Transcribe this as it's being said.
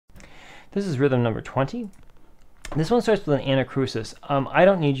This is rhythm number 20. This one starts with an anacrusis. I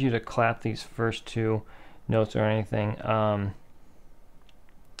don't need you to clap these first two notes or anything.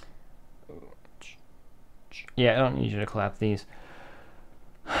 Yeah, I don't need you to clap these.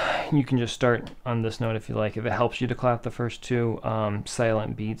 You can just start on this note if you like. If it helps you to clap the first two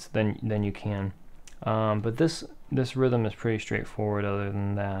silent beats, then you can. But this rhythm is pretty straightforward. Other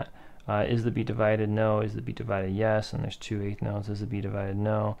than that, is the beat divided? No. Is the beat divided? Yes. And there's 2 eighth notes. Is the beat divided?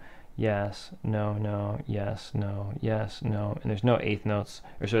 No. Yes. No. No. Yes. No. Yes. No. And there's no eighth notes,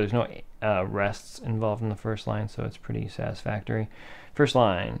 or so there's no rests involved in the first line, so it's pretty satisfactory. First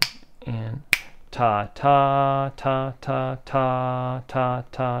line, and ta ta ta ta ta ta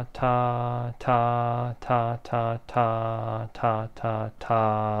ta ta ta ta ta ta ta ta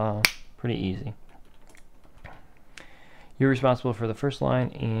ta. Pretty easy. You're responsible for the first line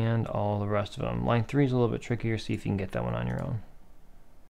and all the rest of them. Line 3 is a little bit trickier. See if you can get that one on your own.